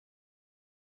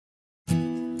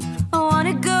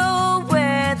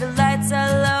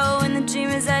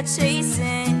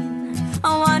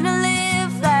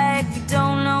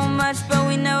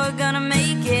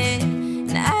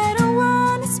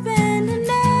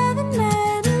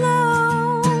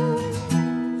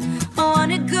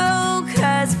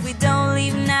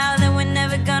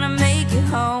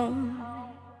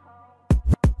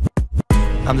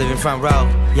I'm living front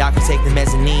row, y'all can take the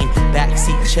mezzanine.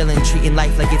 Backseat chillin', treating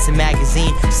life like it's a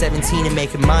magazine. 17 and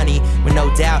making money, with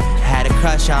no doubt. Had a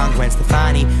crush on Gwen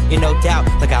Stefani, you no doubt.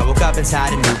 Like I woke up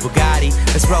inside a new Bugatti.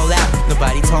 Let's roll out,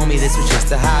 nobody told me this was just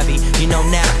a hobby. You know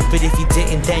now, but if you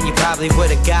didn't then you probably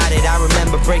would've got it. I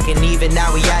remember breaking even,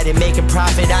 now we at it making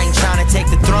profit. I ain't tryna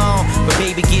take the throne, but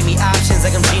baby give me options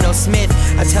like I'm Geno Smith.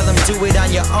 I tell them do it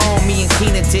on your own, me and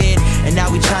Keena did. And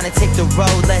now we tryna take the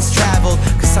road less traveled,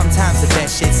 cause sometimes the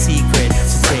best shit's secret.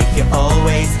 So take your old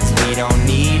ways, cause we don't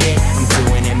need it. I'm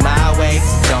doing it my way,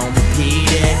 so don't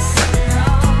repeat it.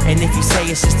 And if you say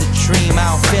it's just a dream, I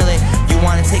don't feel it. You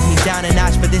wanna take me down a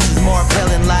notch, but this is more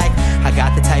appealing. Like, I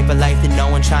got the type of life that no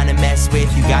one tryna mess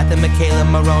with. You got the Michaela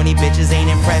Maroney bitches ain't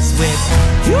impressed with.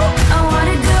 I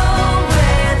wanna go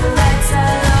where the lights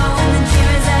are low and the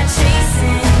dreamers are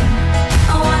chasing.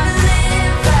 I wanna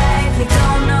live life, we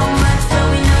don't know much, but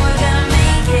we know we're gonna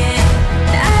make it.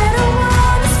 I don't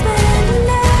wanna spend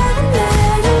another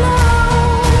night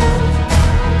alone.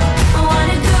 I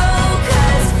wanna go,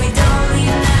 cause if we don't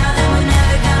leave now, then we're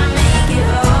never gonna make it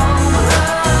home.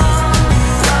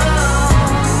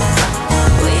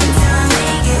 Wait until I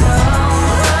make it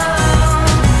home.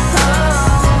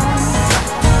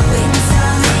 Wait until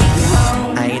I make it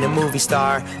home. I ain't a movie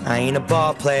star, I ain't a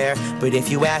ball player, but if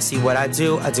you ask me what I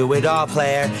do it all,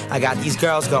 player. I got these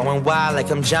girls going wild like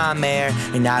I'm John Mayer,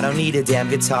 and I don't need a damn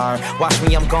guitar. Watch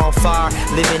me, I'm going far,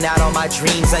 living out all my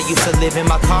dreams. I used to live in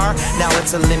my car, now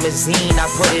it's a limousine. I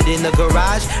put it in the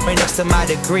garage, right next to my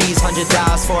degrees.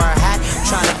 $100 for a hat,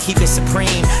 trying to keep it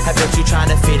supreme. I bet you trying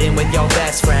to fit in with your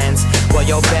best friends. Well,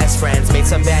 your best friends made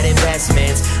some bad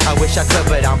investments. I wish I could,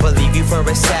 but I don't believe you for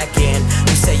a second.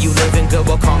 You say you living good,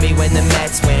 well call me when the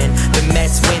Mets win. The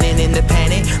Mets winning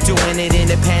independent, doing it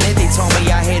independent. They told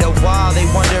me I hit a wall, they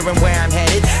wondering where I'm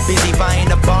headed. Busy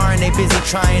buying a bar and they busy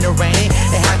trying to rent it.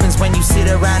 It happens when you sit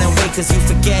around and wait cause you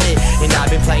forget it. And I've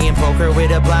been playing poker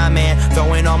with a blind man,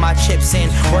 throwing all my chips in,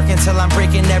 working till I'm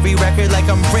breaking every record like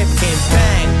I'm Ripken.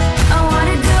 Bang! I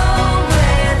wanna go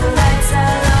where the lights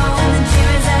are low and the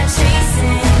dreamers are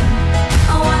chasing.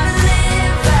 I wanna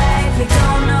live life, we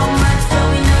don't know much, but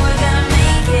we know we're gonna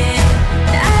make it.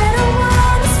 I don't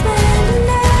wanna spend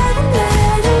another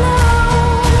night alone.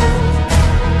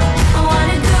 I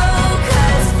wanna go,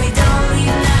 cause if we don't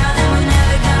leave now, then we're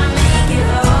never gonna make it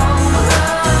home.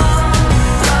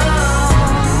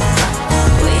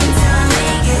 Wait until I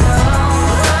make it home.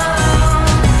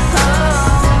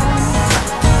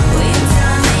 Wait until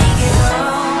I make it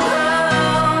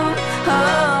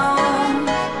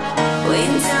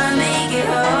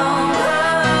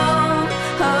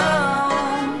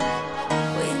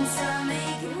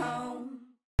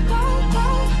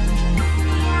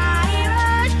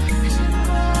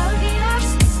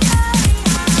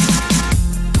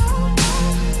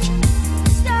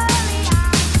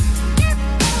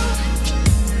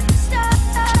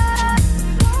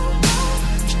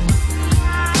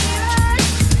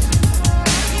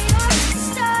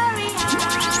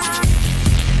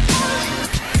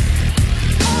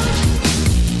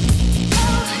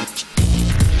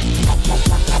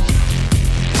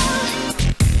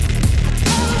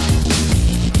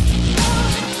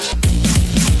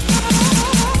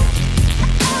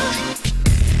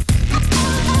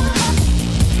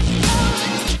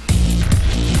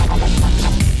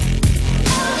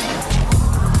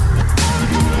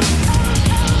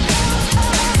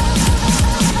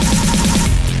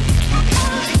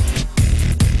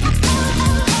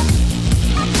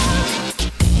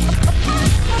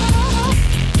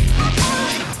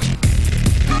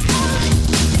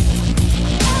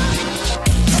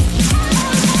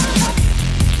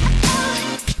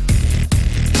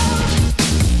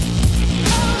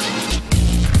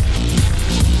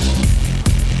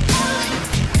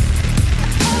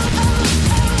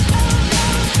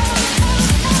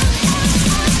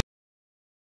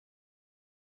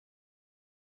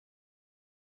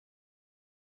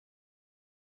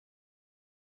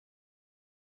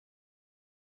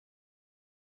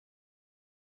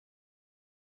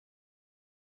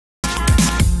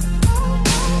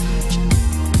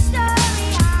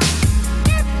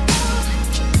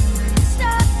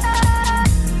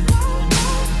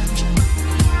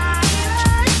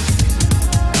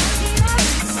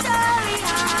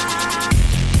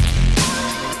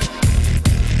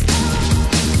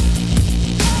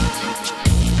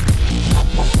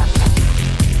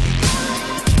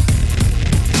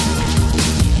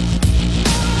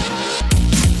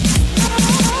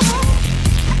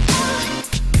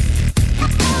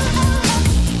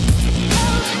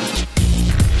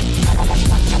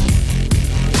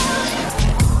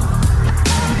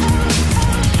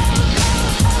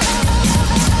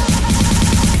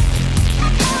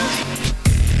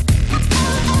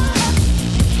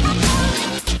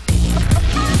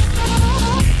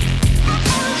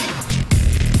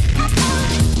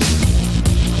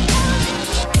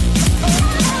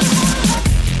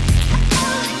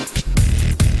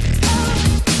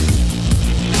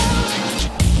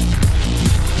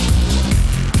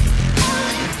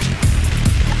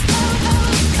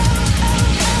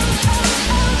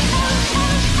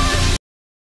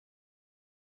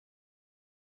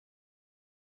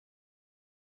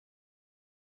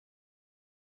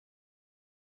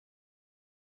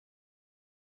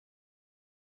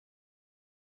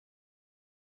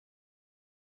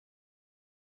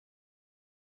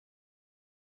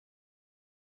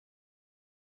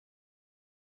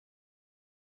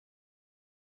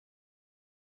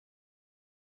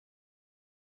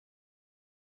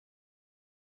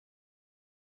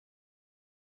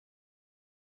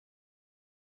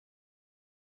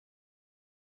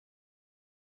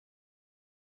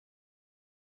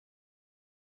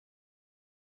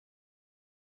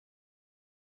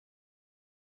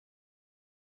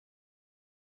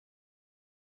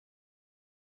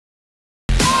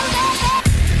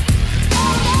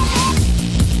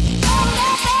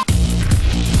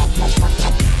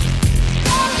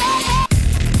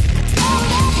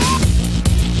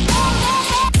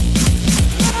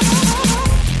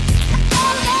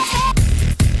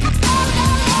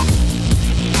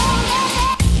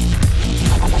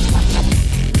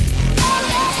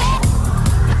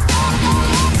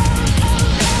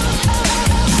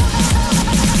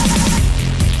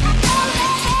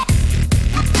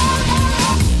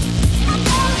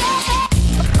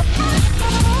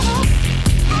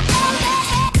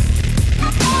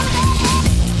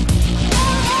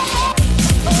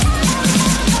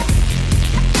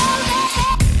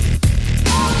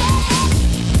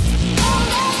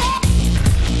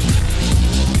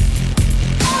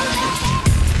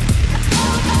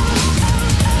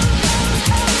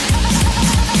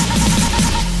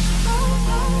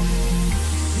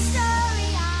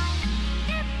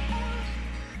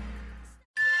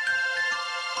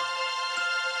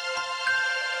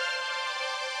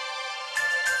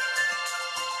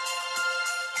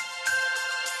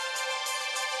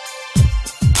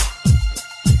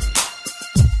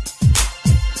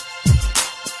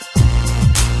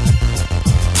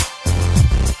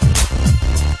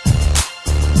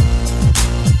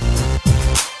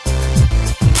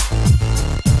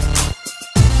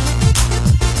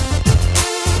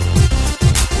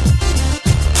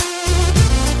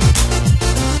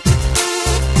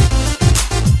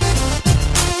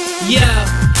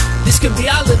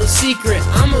secret.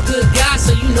 I'm a good guy,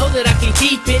 so you know that I can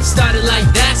keep it. Started like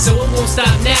that, so it won't stop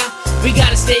now. We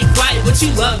gotta stay quiet, but you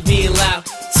love being loud.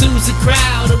 Two's a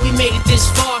crowd, and we made it this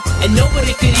far, and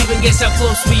nobody could even guess how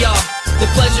close we are. The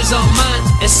pleasure's all mine,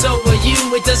 and so are you.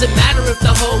 It doesn't matter if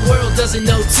the whole world doesn't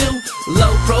know too.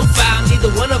 Low profile, neither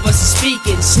one of us is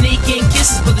speaking. Sneaking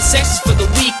kisses, but the sex is for the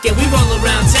weak. And we roll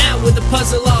around town with the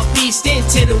puzzle all pieced in.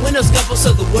 Tinted windows couple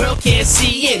so the world can't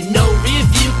see in. No rear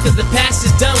view, cause the past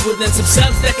is done with. And some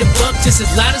subs that can bump just as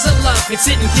loud as I love. And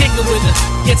sit and kick it with her.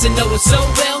 Get to know her so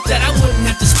well that I wouldn't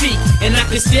have to speak. And I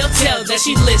could still tell that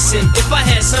she'd listen. If I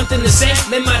had something to say,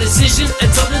 made my decision and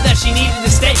told her that she needed to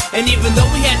stay. And even though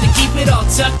we had to keep it all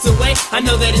tucked away, I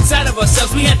know that inside of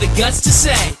ourselves we had the guts to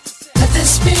say, let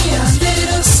this be a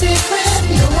little secret.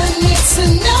 No one needs to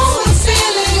know I'm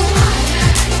feeling.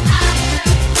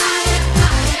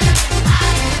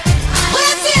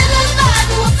 We're feeling like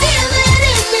we're feeling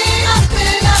in me. Up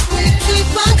and up we keep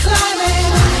on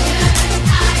climbing.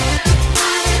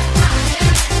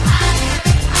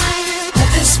 Let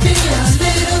this be a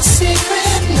little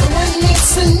secret. No one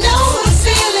needs to know I'm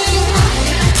feeling.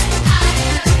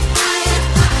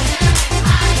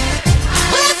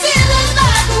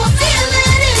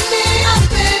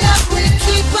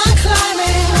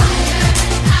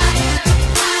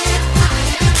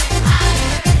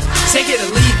 Take it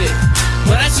or leave it,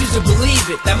 but I choose to believe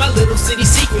it. That my little city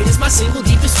secret is my single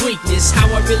deepest weakness. How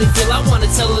I really feel, I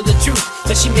wanna tell her the truth.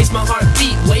 That she makes my heart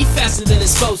beat way faster than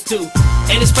it's supposed to.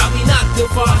 And it's probably not good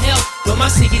for our health, but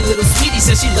my sneaky little sweetie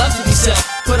says she loves to be self.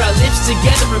 Put our lips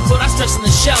together and put our stress on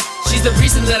the shelf. She's the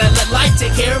reason that I let life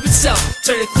take care of itself.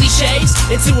 Turning cliches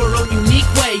into her own unique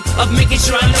way of making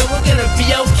sure I know we're gonna be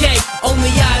okay.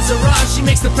 Only eyes are ours, she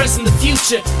makes the present the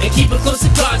future. And keep it close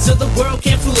to God so the world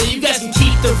can't fool her. You guys can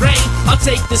keep the rain, I'll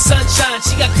take the sunshine.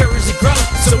 She got courage to grow,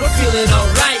 so we're feeling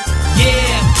alright.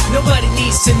 Yeah, nobody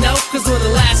needs to know, cause when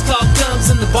the last call comes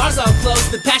and the bars all close,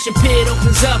 the passion pit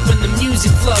opens up and the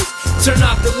music flows. Turn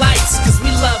off the lights, cause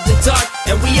we love the dark,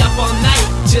 and we up all night,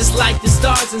 just like the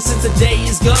stars. And since the day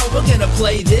is gone, we're gonna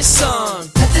play this song.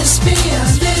 Let this be a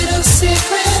little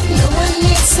secret. No one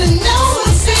needs to know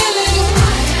I'm feeling.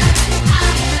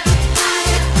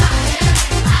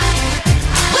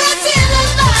 We're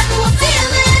feeling like we're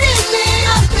feeling in me.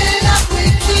 Up and up we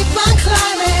keep on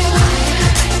climbing.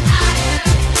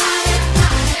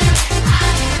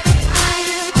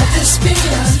 Let this be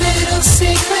a little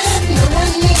secret. No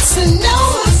one needs to know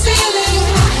I'm feeling.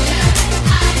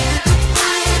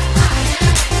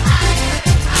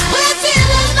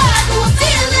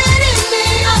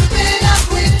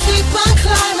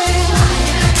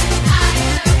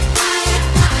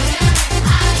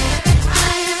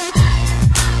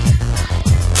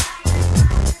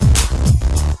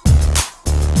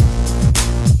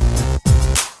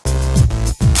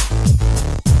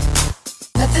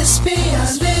 Let this be a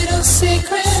little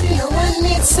secret. No one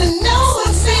needs to know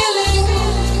I'm feeling.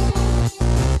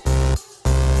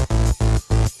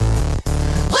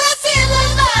 We're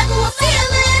feeling like we're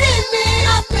feeling in me.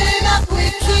 Up and up we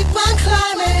keep on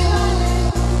climbing.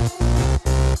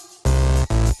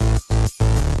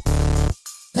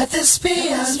 Let this be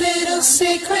a little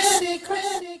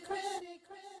secret.